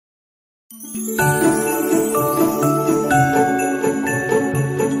Hi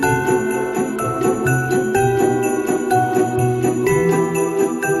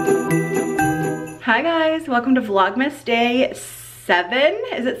guys, welcome to Vlogmas day 7.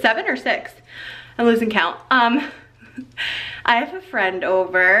 Is it 7 or 6? I'm losing count. I have a friend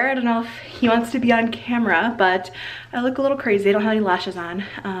over. I don't know if he wants to be on camera, but I look a little crazy. I don't have any lashes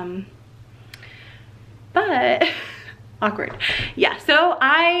on. But awkward. Yeah, so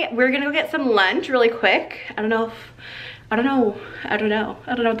we're gonna go get some lunch really quick. I don't know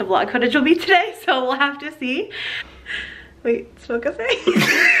what the vlog footage will be today, so we'll have to see. Wait, it's focusing.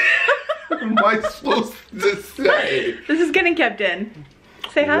 What am I supposed to say? This is getting kept in.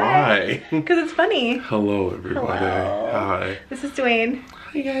 Say hi. Why? Because it's funny. Hello, everybody. Hello. Hi. This is Dwayne.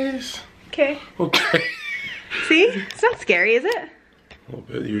 Hi, guys. Okay. Okay. See? It's not scary, is it? A little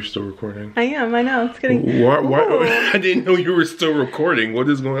bit. You're still recording? I am, I know. It's getting... What? I didn't know you were still recording. What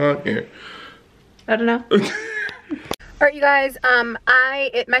is going on here? I don't know. Alright, you guys,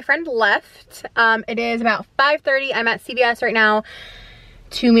 my friend left. It is about 5:30. I'm at CVS right now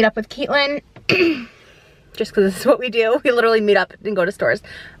to meet up with Caitlin. Just because this is what we do. We literally meet up and go to stores.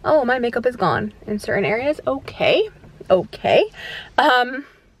 Oh, my makeup is gone in certain areas. Okay. Okay. But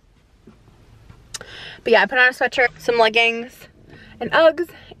yeah, I put on a sweatshirt, some leggings, and Uggs,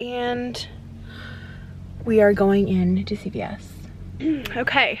 and we are going in to CVS.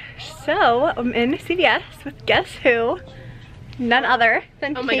 Okay, so I'm in CVS with guess who? None other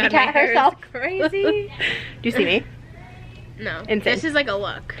than Katie Cat herself. Crazy. Do you see me? No. Insane. This is like a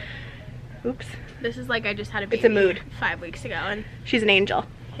look. Oops. This is like I just had a baby. It's a mood. 5 weeks ago, and She's an angel.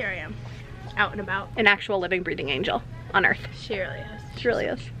 here I am, out and about. An actual living, breathing angel on earth. She really is. She really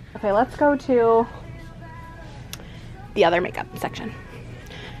is. Okay, let's go to the other makeup section.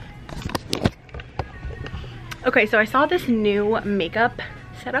 Okay, so I saw this new makeup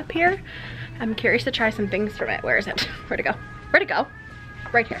setup here. I'm curious to try some things from it. Where is it? Where'd it go? Where'd it go?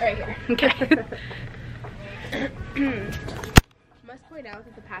 Right here. Right here. Okay. Must point out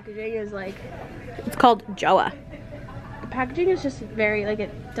that the packaging is like, It's called Joa. the packaging is just very, like,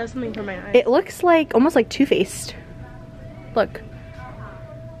 it does something for my eyes. It looks like, almost like Too Faced. Look.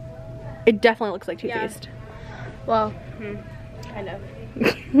 It definitely looks like Too Faced. Well, kind of.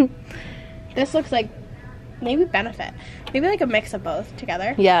 This looks like maybe Benefit. Maybe like a mix of both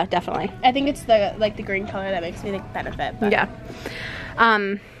together. Yeah, definitely. I think it's the green color that makes me think Benefit. But Yeah.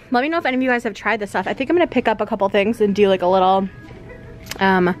 Let me know if any of you guys have tried this stuff. I think I'm gonna pick up a couple things and do like a little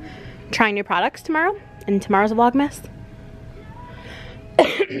trying new products tomorrow in tomorrow's Vlogmas.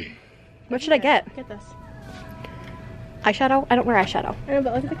 What should I get? Get this. Eyeshadow? I don't wear eyeshadow. I know,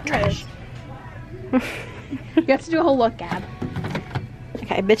 but look at the colors. You have to do a whole look, Gab.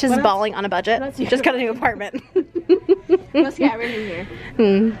 Okay, bitch is balling on a budget. You just got a new apartment. Let's get everything here.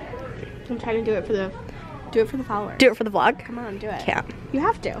 I'm trying to do it for the followers. Do it for the vlog? Come on, do it. Can't. You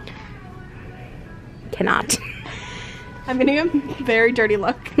have to. Cannot. I'm getting a very dirty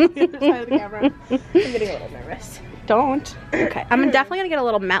look on the other side of the camera. I'm getting a little nervous. Don't. Okay, I'm definitely gonna get a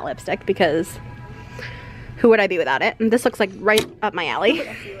little matte lipstick because who would I be without it? And this looks like right up my alley. Who would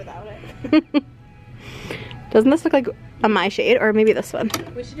I be without it? Doesn't this look like a my shade, or maybe this one?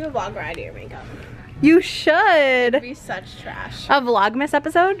 We should do a vlog where I do your makeup. You should. It'd be such trash. A Vlogmas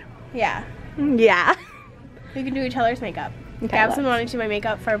episode? Yeah. Yeah. We can do each other's makeup. Okay, Gab's been wanting to do my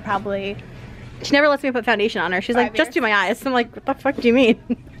makeup for probably... She never lets me put foundation on her. She's like, 5 just years? do my eyes. I'm like, what the fuck do you mean?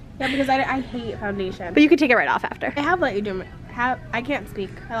 Yeah, because I hate foundation. But you can take it right off after. I have let you do I can't speak.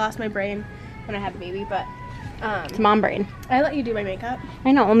 I lost my brain when I had the baby, but It's mom brain. I let you do my makeup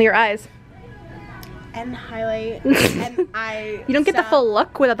I know, only your eyes. and highlight and I You don't get the full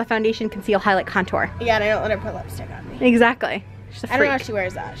look without the foundation, conceal, highlight, contour. Yeah, and I don't let her put lipstick on me. Exactly. She's a freak. I don't know how she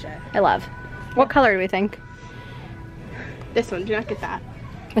wears that shit. I love. What color do we think? This one, do not get that.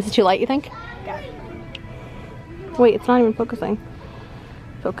 Is it too light, you think? Yeah. Wait, it's not even focusing.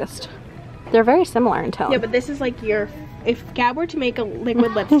 Focused. They're very similar in tone. Yeah, but this is like if Gab were to make a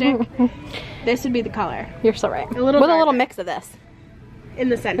liquid lipstick, this would be the color. You're so right. A little With a little darker. mix of this. In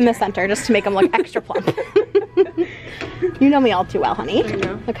the center. In the center, just to make them look extra plump. You know me all too well, honey. I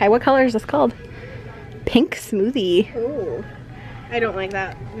know. Okay, what color is this called? Pink Smoothie. Ooh. I don't like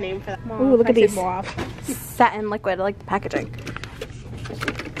that name for that. Ooh, look at these. Mauve. Satin liquid. I like the packaging.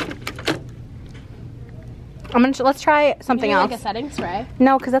 Let's try something else. Like a setting spray?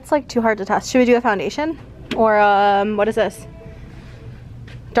 No, because that's like too hard to test. Should we do a foundation? Or what is this?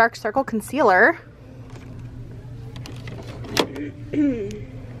 Dark Circle Concealer. I'm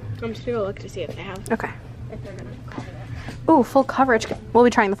just gonna go look to see if they have. Okay. If they're gonna cover that. Ooh, full coverage. We'll be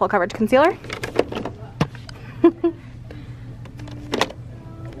trying the full coverage concealer.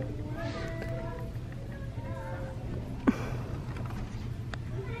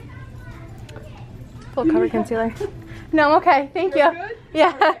 full cover concealer. No, I'm okay. Thank you. Good?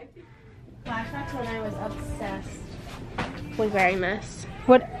 Yeah. Okay. Flashbacks when I was obsessed with wearing this.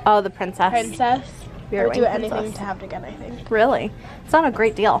 What? Oh, the princess. Princess. I You're would do wearing anything princess. to have it again, I think. Really? It's not a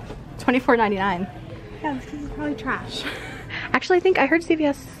great deal. $24.99. Yeah, this is probably trash. Actually, I think I heard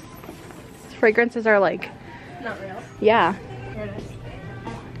CVS fragrances are like, Not real. yeah, Here it is.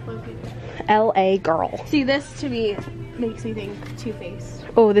 LA girl. See, this to me makes me think Too Faced.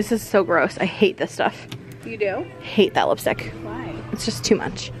 Oh, this is so gross. I hate this stuff. You do? Hate that lipstick. Why? It's just too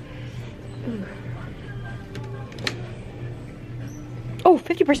much. Oh,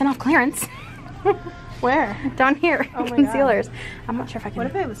 50% off clearance. Where? Down here. Oh my God. Concealers. I'm not sure if I can. What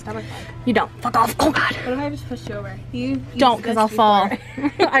if I have a stomach bug? You don't. Fuck off. Oh God. What if I just push you over? You Don't, because I'll fall.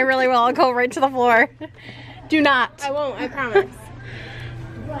 I really will. I'll go right to the floor. Do not. I won't, I promise.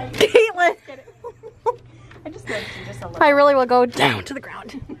 Caitlin. I just noticed you just a little. I really will go down to the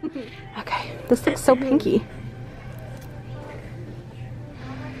ground. Okay. This looks so pinky.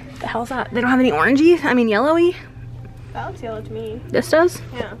 The hell's that? They don't have any orangey? I mean yellowy? That looks yellow to me. This does?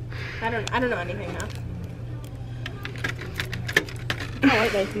 Yeah. I don't know anything now. How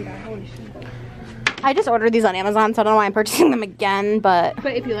white my feet are. Holy shit. I just ordered these on Amazon, so I don't know why I'm purchasing them again, but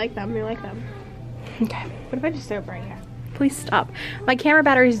But if you like them, you like them. okay. What if I just start right here? Please stop. My camera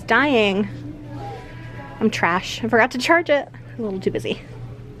battery's dying. I'm trash. I forgot to charge it. I'm a little too busy.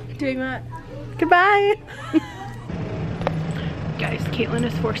 Doing that. Goodbye. Guys, Caitlin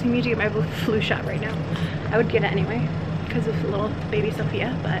is forcing me to get my flu shot right now. I would get it anyway because of little baby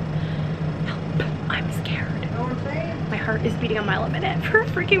Sophia, but help, I'm scared. My heart is beating a mile a minute for a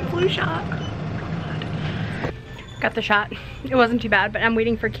freaking flu shot. Oh my God. Got the shot. It wasn't too bad, but I'm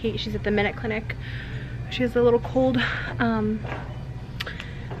waiting for Kate. She's at the Minute Clinic. She has a little cold, but I'm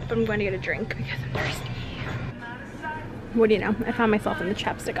going to get a drink because I'm thirsty. What do you know? I found myself in the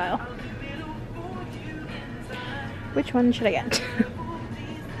chapstick aisle. Which one should I get?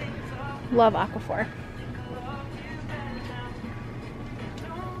 Love Aquaphor.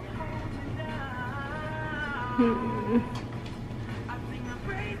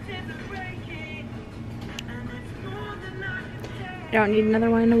 I don't need another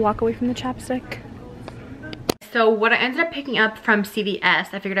one to walk away from the chapstick. So what I ended up picking up from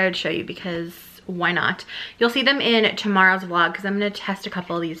CVS, I figured I would show you because why not? You'll see them in tomorrow's vlog because I'm going to test a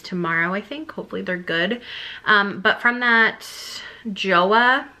couple of these tomorrow, I think. Hopefully they're good. But from that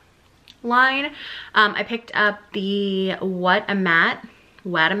Joa line, I picked up the What a Matte,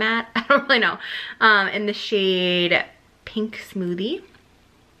 I don't really know, in the shade Pink Smoothie.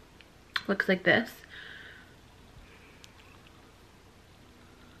 Looks like this.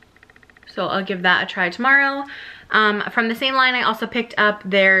 So I'll give that a try tomorrow. From the same line, I also picked up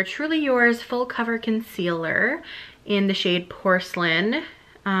their Truly Yours Full Cover Concealer in the shade Porcelain.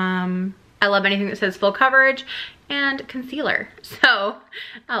 I love anything that says full coverage and concealer. So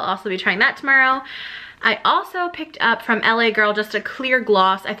I'll also be trying that tomorrow. I also picked up from LA Girl just a clear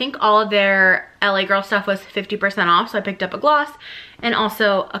gloss. I think all of their LA Girl stuff was 50% off, so I picked up a gloss and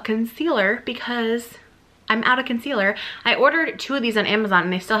also a concealer because I'm out of concealer. I ordered 2 of these on Amazon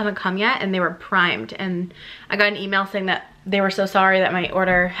and they still haven't come yet, and they were primed, and I got an email saying that they were so sorry that my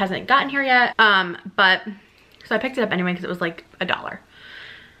order hasn't gotten here yet. But so I picked it up anyway because it was like $1.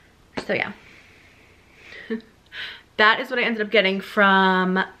 So yeah. That is what I ended up getting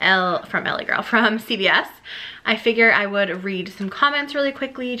from CVS. I figure I would read some comments really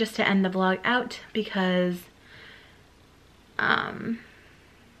quickly just to end the vlog out because I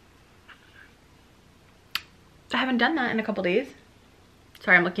haven't done that in a couple days.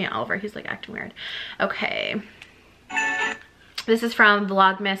 Sorry, I'm looking at Oliver. He's like acting weird. Okay. This is from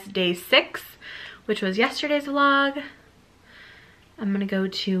Vlogmas Day 6, which was yesterday's vlog. I'm gonna go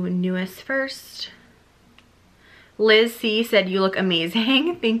to newest first. Liz C said, "You look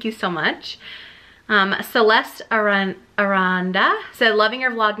amazing." Thank you so much. Celeste Aranda said, "Loving your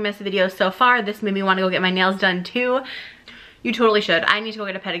Vlogmas video so far. This made me want to go get my nails done too." You totally should. I need to go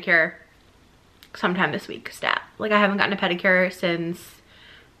get a pedicure sometime this week, stat. Like, I haven't gotten a pedicure since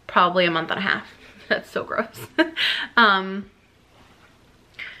probably a month and a half. That's so gross.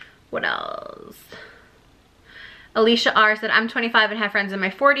 What else? Alicia R said, "I'm 25 and have friends in my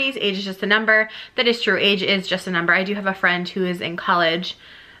 40s. Age is just a number." That is true. Age is just a number. I do have a friend who is in college,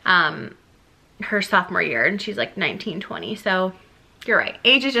 her sophomore year, and she's like 19, 20. So you're right.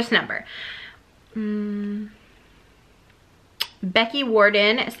 Age is just a number. Becky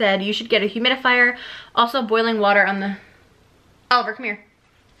Warden said, "You should get a humidifier. Also boiling water on the..." Oliver, come here.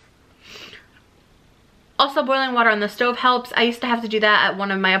 Also boiling water on the stove helps. I used to have to do that at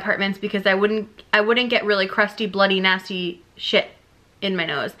one of my apartments because I wouldn't get really crusty, bloody, nasty shit in my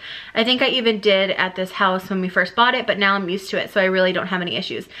nose. I think I even did at this house when we first bought it, but now I'm used to it, so I really don't have any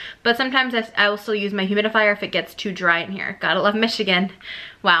issues. But sometimes I will still use my humidifier if it gets too dry in here. Gotta love Michigan.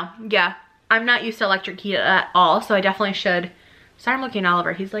 Wow, yeah. I'm not used to electric heat at all, so I definitely should. Sorry, I'm looking at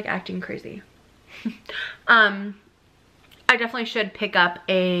Oliver. He's like acting crazy. I definitely should pick up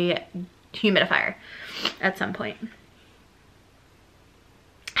a humidifier at some point.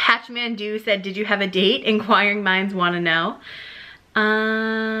 Hatchmandu said, did you have a date? Inquiring minds want to know.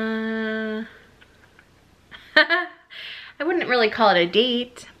 I wouldn't really call it a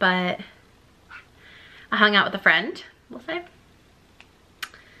date, but I hung out with a friend, we'll say.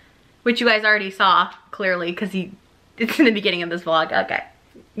 Which you guys already saw, clearly, because it's in the beginning of this vlog. Okay.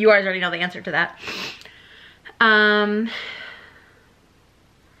 You guys already know the answer to that.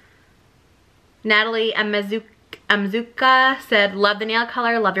 Natalie Amzuka said, love the nail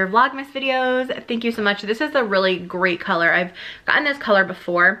color, love your Vlogmas videos. Thank you so much. This is a really great color. I've gotten this color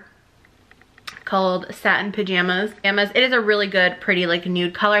before, called Satin Pajamas. It is a really good, pretty, like,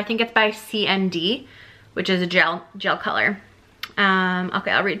 nude color. I think it's by CND, which is a gel color.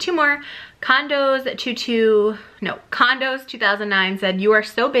 Okay, I'll read two more. Condos 2009 said, you are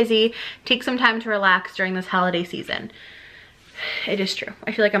so busy. Take some time to relax during this holiday season. It is true.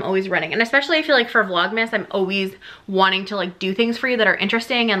 I feel like I'm always running. And especially I feel like for Vlogmas, I'm always wanting to like do things for you that are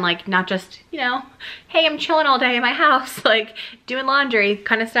interesting and like not just, you know, hey, I'm chilling all day in my house, like doing laundry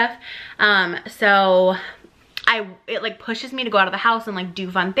kind of stuff. So it like pushes me to go out of the house and like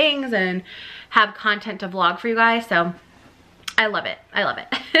do fun things and have content to vlog for you guys. So I love it. I love it.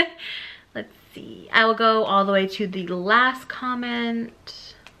 Let's see. I will go all the way to the last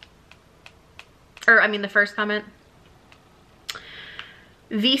comment. Or I mean the first comment.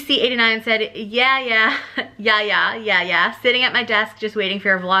 VC89 said, yeah. Sitting at my desk just waiting for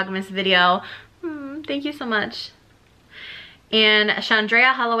your Vlogmas video. Thank you so much. And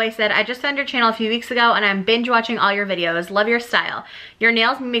Chandrea Holloway said, I just found your channel a few weeks ago and I'm binge watching all your videos. Love your style. Your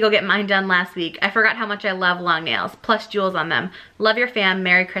nails made me go get mine done last week. I forgot how much I love long nails, plus jewels on them. Love your fam.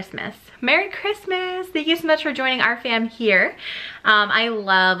 Merry Christmas. Merry Christmas. Thank you so much for joining our fam here. I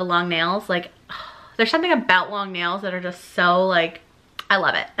love long nails. Like, there's something about long nails that are just so like, I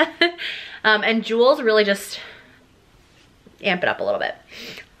love it. And jewels really just amp it up a little bit.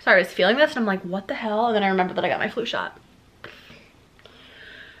 Sorry, I was feeling this and I'm like, what the hell? And then I remembered that I got my flu shot.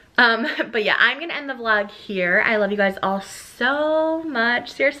 But yeah, I'm gonna end the vlog here. I love you guys all so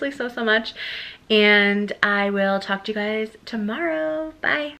much. Seriously, so much. And I will talk to you guys tomorrow. Bye.